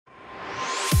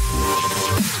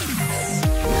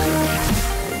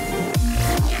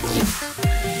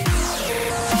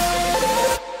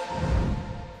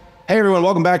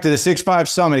everyone. Welcome back to the 6-5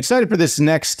 Summit. Excited for this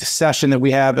next session that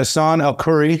we have. Hassane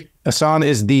El-Khoury. Hassane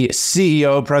is the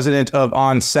CEO, president of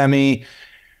onsemi.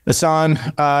 Hassane,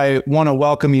 I want to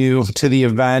welcome you to the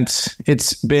event.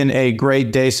 It's been a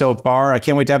great day so far. I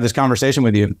can't wait to have this conversation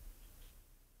with you.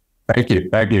 Thank you.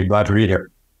 Thank you. Glad to be here.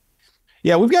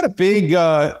 Yeah, we've got a big,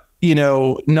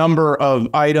 number of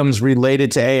items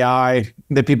related to AI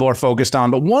that people are focused on.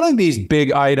 But one of these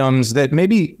big items that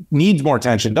maybe needs more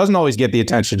attention, doesn't always get the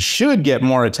attention, should get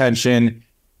more attention,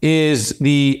 is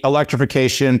the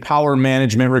electrification, power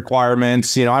management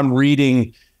requirements. I'm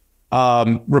reading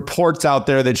reports out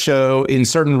there that show in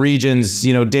certain regions,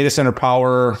 data center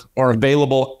power or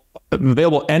available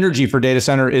energy for data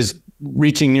center is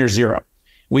reaching near zero.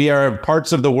 We are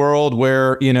parts of the world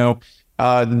where,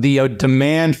 the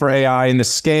demand for AI and the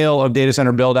scale of data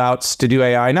center build outs to do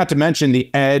AI, not to mention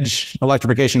the edge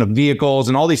electrification of vehicles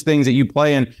and all these things that you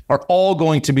play in, are all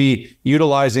going to be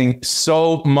utilizing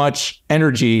so much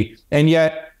energy. And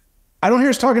yet I don't hear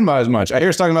us talking about as much. I hear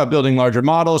us talking about building larger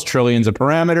models, trillions of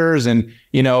parameters, and,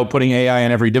 putting AI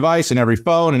in every device, in every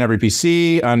phone, in every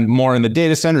PC, and more in the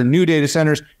data center, new data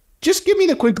centers. Just give me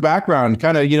the quick background.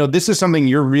 This is something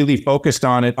you're really focused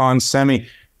on at onsemi.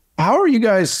 How are you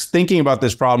guys thinking about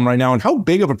this problem right now, and how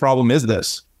big of a problem is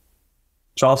this?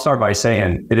 So I'll start by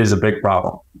saying it is a big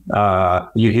problem.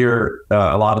 You hear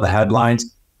a lot of the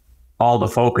headlines. All the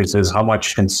focus is how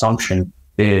much consumption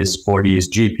is for these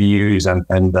GPUs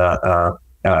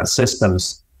and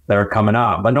systems that are coming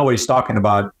out. But nobody's talking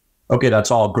about, okay,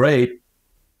 that's all great.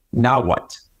 Now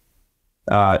what?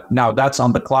 Now that's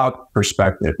on the cloud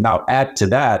perspective. Now add to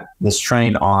that the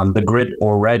strain on the grid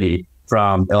already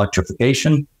from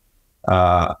electrification,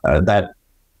 that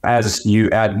as you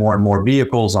add more and more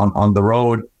vehicles on the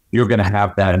road, you're going to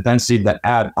have that intensity that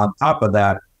add on top of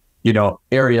that,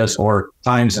 areas or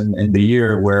times in the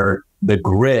year where the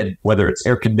grid, whether it's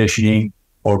air conditioning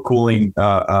or cooling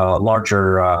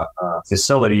larger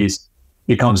facilities,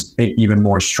 becomes even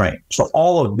more strained. So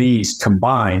all of these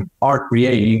combined are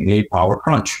creating a power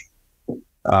crunch.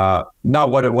 Now,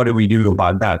 what do we do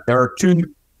about that? There are two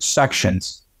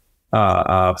sections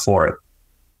for it.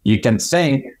 You can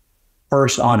think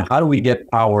first on how do we get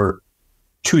power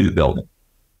to the building,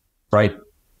 right?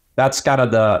 That's kind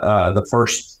of the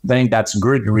first thing that's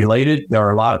grid related. There are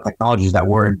a lot of technologies that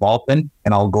we're involved in,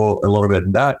 and I'll go a little bit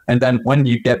in that. And then when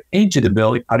you get into the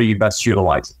building, how do you best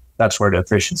utilize it? That's where the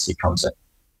efficiency comes in.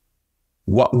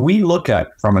 What we look at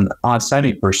from an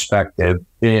onsemi perspective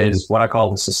is what I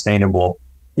call the sustainable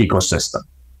ecosystem,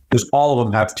 because all of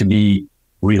them have to be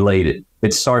related.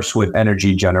 It starts with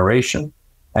energy generation,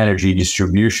 energy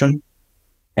distribution,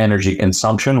 energy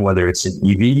consumption, whether it's an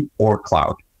EV or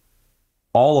cloud.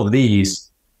 All of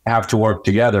these have to work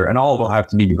together, and all of them have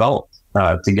to be developed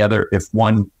together if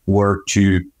one were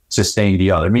to sustain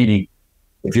the other. Meaning,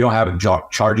 if you don't have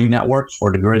charging networks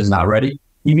or the grid is not ready,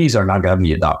 EVs are not going to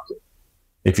be adopted.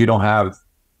 If you don't have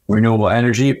renewable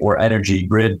energy or energy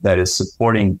grid that is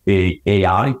supporting the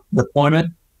AI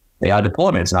deployment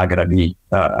is not going to be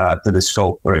to the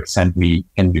scope or extent we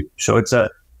can do. So it's a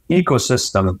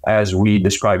ecosystem, as we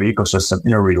describe ecosystem,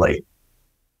 interrelated.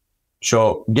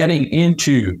 So getting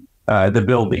into the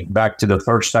building, back to the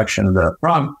first section of the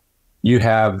prompt, you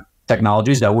have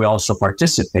technologies that we also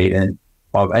participate in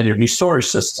of energy storage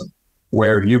system,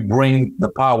 where you bring the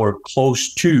power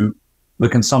close to the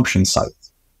consumption site.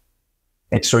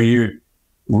 And so you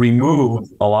remove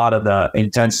a lot of the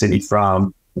intensity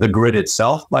from the grid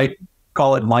itself, like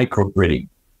call it microgridding.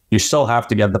 You still have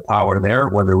to get the power there,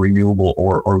 whether renewable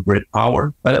or grid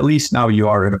power, but at least now you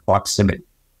are in a proximity.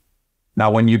 Now,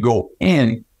 when you go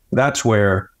in, that's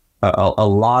where a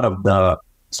lot of the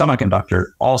semiconductor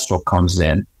also comes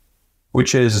in,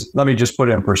 which is, let me just put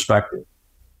it in perspective.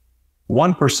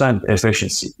 1%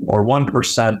 efficiency or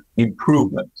 1%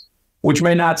 improvement, which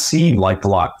may not seem like a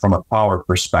lot from a power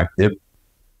perspective,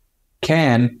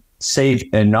 can save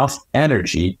enough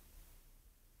energy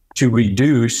to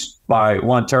reduce by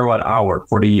 1 terawatt hour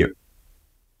for the year.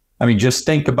 I mean, just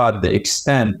think about the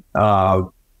extent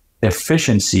of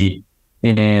efficiency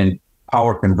in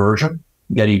power conversion,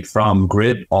 getting from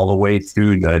grid all the way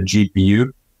through the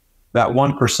GPU. That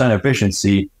 1%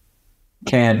 efficiency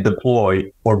can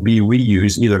deploy or be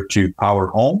reused either to power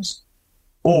homes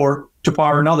or to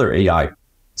power another AI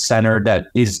center that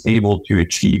is able to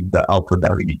achieve the output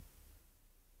that we need.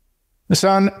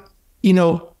 Hassane,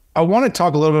 I want to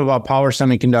talk a little bit about power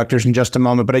semiconductors in just a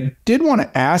moment, but I did want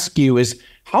to ask you is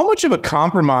how much of a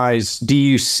compromise do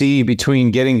you see between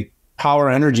getting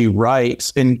power energy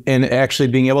right and actually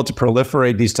being able to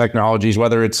proliferate these technologies,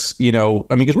 whether it's,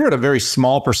 because we're at a very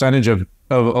small percentage of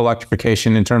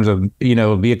electrification in terms of,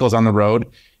 vehicles on the road.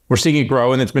 We're seeing it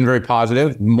grow, and it's been very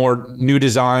positive. More new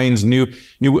designs, new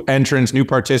entrants, new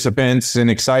participants,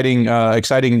 and exciting,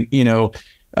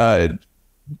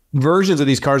 versions of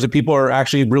these cars that people are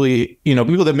actually really,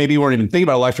 people that maybe weren't even thinking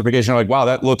about electrification are like, wow,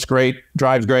 that looks great,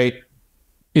 drives great.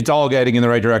 It's all getting in the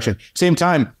right direction. Same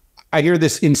time, I hear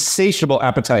this insatiable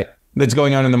appetite that's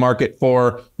going on in the market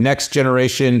for next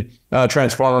generation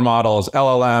transformer models,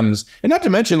 LLMs, and not to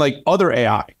mention like other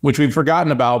AI, which we've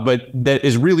forgotten about, but that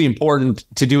is really important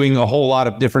to doing a whole lot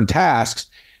of different tasks.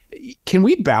 Can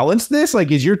we balance this? Like,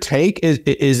 is your take,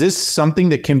 is this something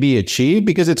that can be achieved?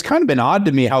 Because it's kind of been odd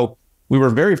to me how we were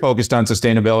very focused on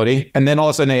sustainability, and then all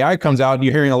of a sudden AI comes out and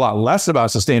you're hearing a lot less about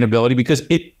sustainability because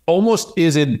it almost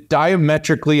is a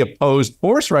diametrically opposed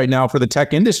force right now for the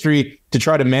tech industry to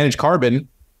try to manage carbon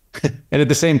and at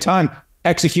the same time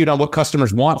execute on what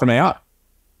customers want from AI.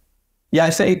 Yeah,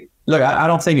 I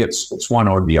don't think it's one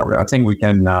or the other. I think we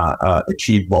can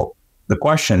achieve both. The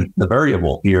question, the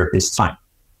variable here is time.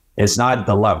 It's not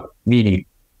the level, meaning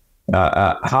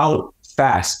how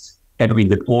fast can we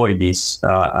deploy these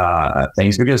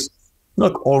things? Because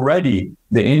look, already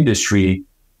the industry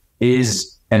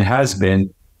is and has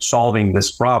been solving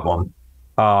this problem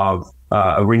of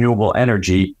renewable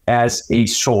energy as a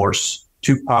source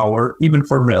to power, even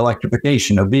for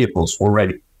electrification of vehicles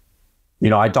already.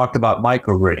 I talked about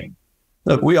microgridding.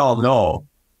 Look, we all know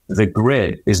the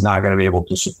grid is not going to be able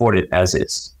to support it as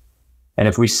is. And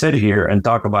if we sit here and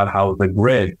talk about how the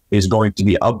grid is going to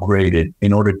be upgraded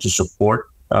in order to support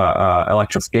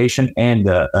electrification and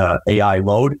AI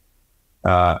load,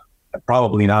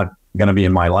 probably not going to be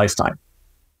in my lifetime.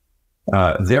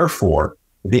 Therefore,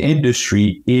 the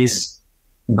industry is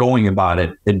going about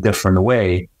it a different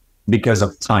way because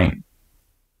of time.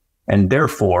 And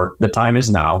therefore, the time is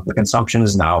now, the consumption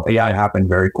is now, AI happened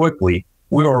very quickly.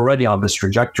 We're already on this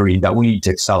trajectory that we need to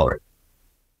accelerate.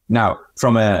 Now,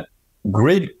 from a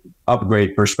grid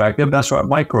upgrade perspective, that's where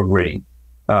microgridding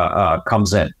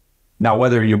comes in. Now,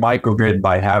 whether you microgrid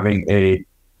by having a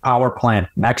power plant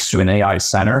next to an AI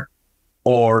center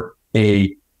or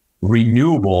a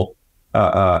renewable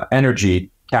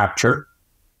energy capture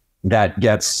that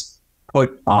gets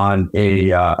put on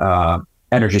a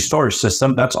energy storage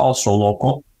system, that's also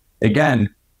local.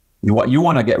 Again, what you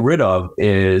want to get rid of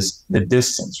is the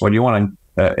distance. What you want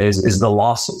to is the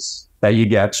losses that you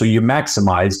get. So you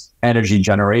maximize energy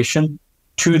generation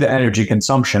to the energy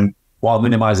consumption while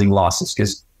minimizing losses.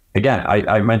 Because again,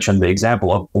 I mentioned the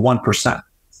example of 1%.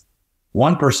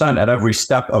 1% at every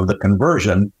step of the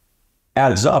conversion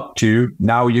adds up to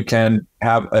now you can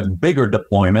have a bigger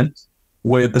deployment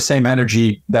with the same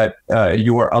energy that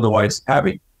you were otherwise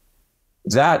having.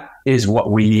 That is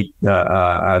what we need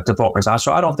to focus on.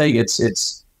 So I don't think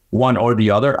it's one or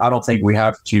the other. I don't think we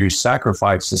have to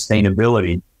sacrifice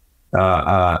sustainability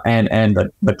and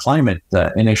the climate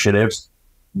initiatives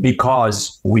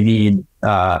because we need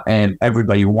and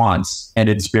everybody wants, and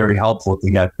it's very helpful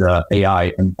to get the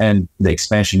AI and the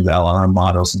expansion of the LLM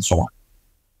models and so on.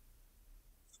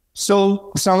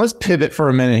 So let's pivot for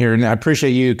a minute here, and I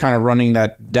appreciate you kind of running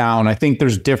that down. I think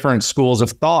there's different schools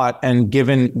of thought, and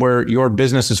given where your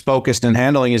business is focused and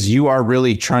handling is you are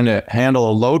really trying to handle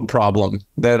a load problem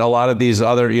that a lot of these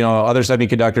other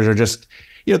semiconductors are just,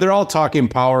 they're all talking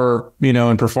power,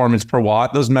 and performance per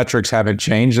watt. Those metrics haven't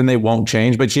changed and they won't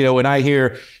change. But, when I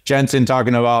hear Jensen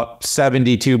talking about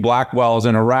 72 Blackwells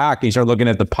in a rack, you start looking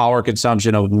at the power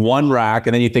consumption of one rack,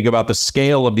 and then you think about the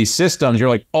scale of these systems, you're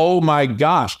like, oh my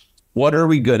gosh, what are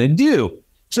we going to do?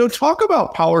 So talk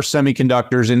about power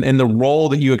semiconductors and the role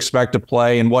that you expect to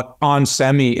play and what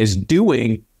onsemi is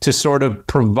doing to sort of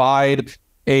provide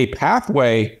a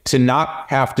pathway to not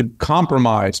have to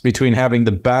compromise between having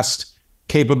the best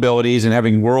capabilities and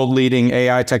having world-leading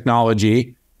AI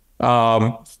technology,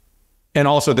 and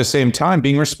also at the same time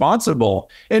being responsible.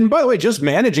 And by the way, just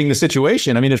managing the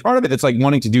situation. I mean, as part of it, it's like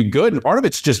wanting to do good, and part of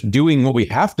it's just doing what we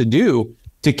have to do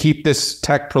to keep this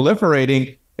tech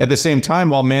proliferating at the same time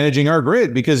while managing our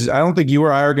grid. Because I don't think you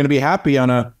or I are going to be happy on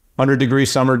a 100-degree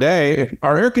summer day if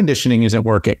our air conditioning isn't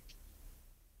working.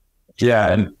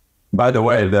 Yeah, and by the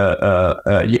way,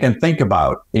 you can think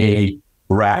about a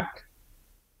rack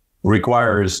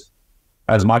requires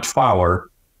as much power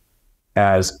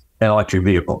as an electric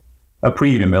vehicle, a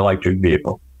premium electric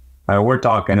vehicle. We're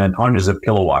talking in hundreds of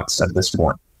kilowatts at this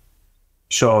point.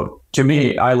 So to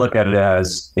me, I look at it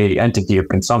as a entity of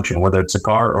consumption, whether it's a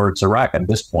car or it's a rack at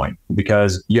this point,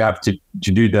 because you have to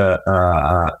do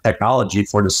the technology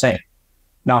for the same.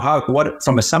 Now, what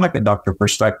from a semiconductor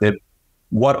perspective,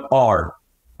 what are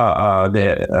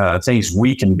the things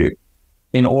we can do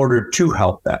in order to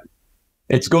help that.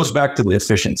 It goes back to the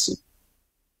efficiency.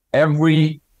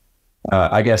 Every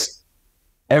power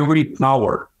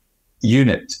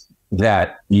unit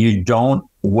that you don't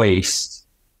waste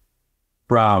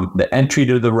from the entry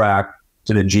to the rack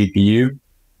to the GPU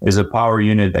is a power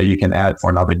unit that you can add for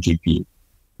another GPU.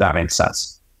 That makes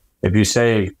sense. If you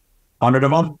save 100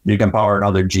 of them, you can power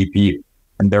another GPU.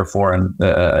 And therefore,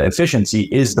 efficiency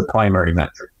is the primary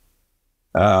metric.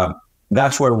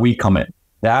 That's where we come in.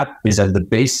 That is at the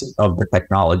base of the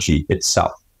technology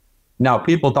itself. Now,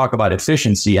 people talk about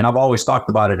efficiency, and I've always talked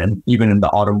about it, and even in the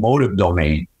automotive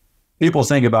domain, people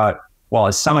think about, well,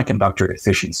 it's semiconductor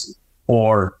efficiency,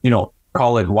 or,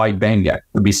 call it wide bandgap. It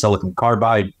could be silicon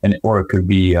carbide, or it could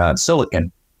be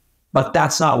silicon. But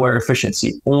that's not where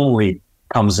efficiency only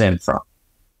comes in from.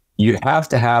 You have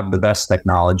to have the best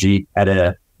technology at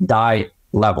a die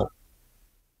level.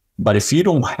 But if you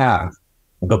don't have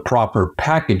the proper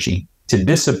packaging to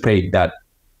dissipate that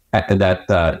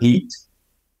heat,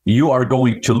 you are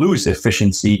going to lose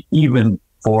efficiency even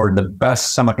for the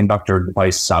best semiconductor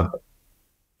device out there.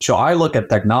 So I look at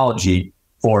technology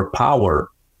for power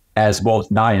as both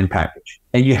die and package.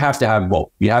 And you have to have both.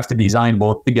 You have to design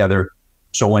both together.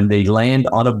 So when they land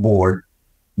on a board,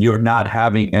 you're not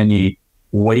having any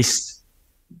waste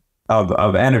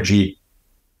of energy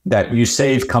that you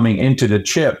save coming into the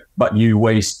chip, but you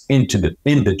waste in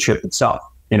the chip itself.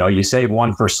 You save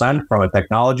 1% from a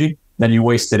technology, then you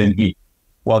waste it in heat.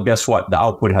 Well, guess what? The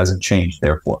output hasn't changed,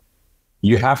 therefore.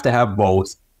 You have to have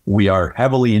both. We are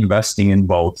heavily investing in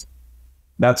both.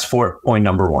 That's for point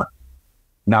number one.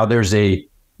 Now, the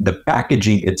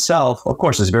packaging itself, of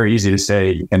course, it's very easy to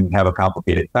say you can have a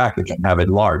complicated package and have it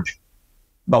large.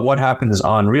 But what happens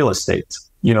on real estate?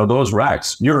 Those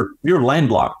racks, you're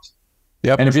landlocked.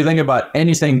 Yep. And if you think about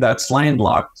anything that's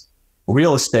landlocked,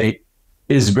 real estate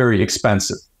is very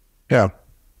expensive. Yeah.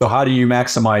 So how do you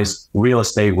maximize real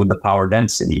estate with the power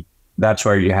density? That's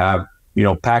where you have,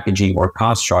 packaging or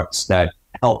constructs that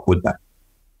help with that.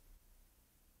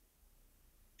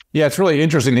 Yeah, it's really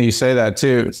interesting that you say that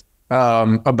too,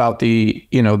 about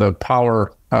the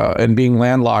power and being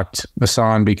landlocked,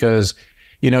 Hassane, because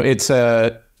I've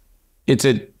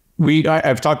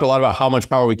talked a lot about how much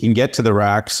power we can get to the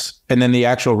racks, and then the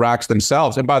actual racks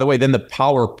themselves. And by the way, then the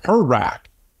power per rack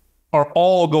are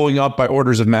all going up by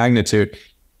orders of magnitude.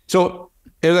 So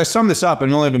as I sum this up,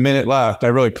 and we only have a minute left, I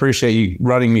really appreciate you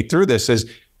running me through this.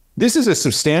 This is a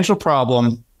substantial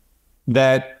problem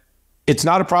that it's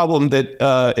not a problem that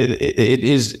it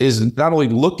is not only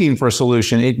looking for a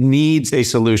solution, it needs a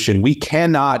solution. We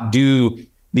cannot do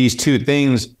these two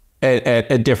things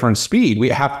at a different speed. We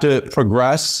have to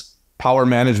progress power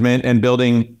management and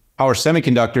building power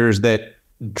semiconductors that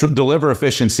deliver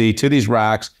efficiency to these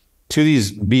racks, to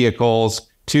these vehicles,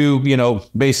 to,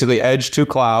 basically edge to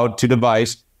cloud to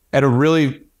device at a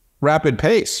really rapid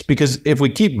pace. Because if we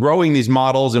keep growing these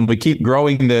models and we keep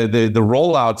growing the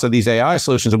rollouts of these AI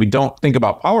solutions and we don't think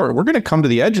about power, we're going to come to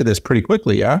the edge of this pretty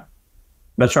quickly. Yeah.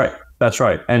 That's right.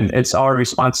 And it's our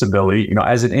responsibility,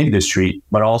 as an industry,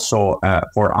 but also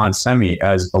for onsemi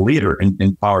as a leader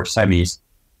in power semis.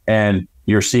 And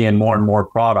you're seeing more and more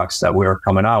products that we're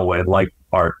coming out with, like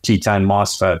our T10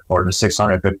 MOSFET or the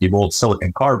 650 volt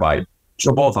silicon carbide.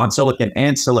 So both on silicon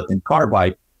and silicon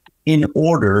carbide, in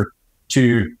order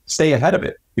to stay ahead of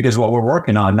it. Because what we're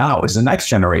working on now is the next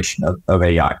generation of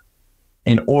AI,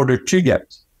 in order to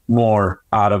get more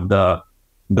out of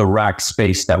the rack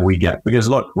space that we get. Because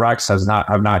look, racks have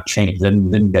not changed. They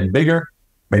didn't get bigger,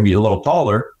 maybe a little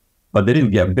taller, but they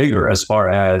didn't get bigger as far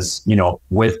as,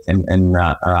 width and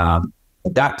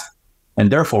depth.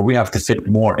 And therefore, we have to fit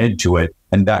more into it.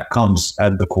 And that comes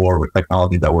at the core with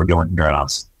technology that we're doing here at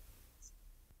us.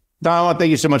 Don, I want to thank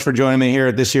you so much for joining me here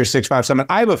at this year's 6.5 Summit.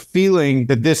 I have a feeling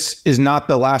that this is not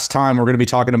the last time we're going to be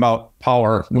talking about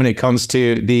power when it comes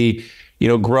to the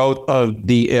growth of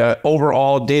the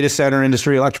overall data center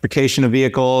industry, electrification of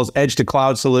vehicles, edge to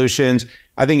cloud solutions.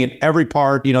 I think in every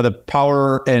part, the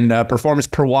power and performance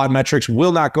per watt metrics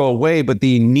will not go away, but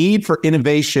the need for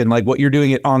innovation, like what you're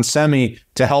doing at onsemi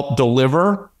to help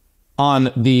deliver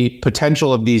on the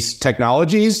potential of these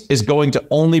technologies, is going to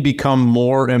only become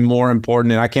more and more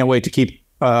important. And I can't wait to keep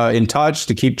in touch,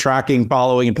 to keep tracking,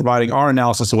 following, and providing our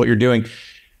analysis of what you're doing.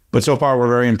 But so far, we're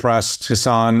very impressed,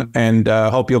 Hassane, and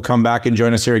hope you'll come back and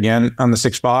join us here again on the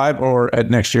 6.5 or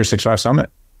at next year's 6.5 Summit.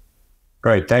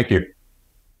 Great. Thank you.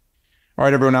 All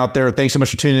right, everyone out there, thanks so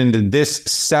much for tuning into this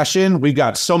session. We've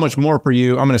got so much more for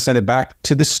you. I'm going to send it back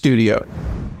to the studio.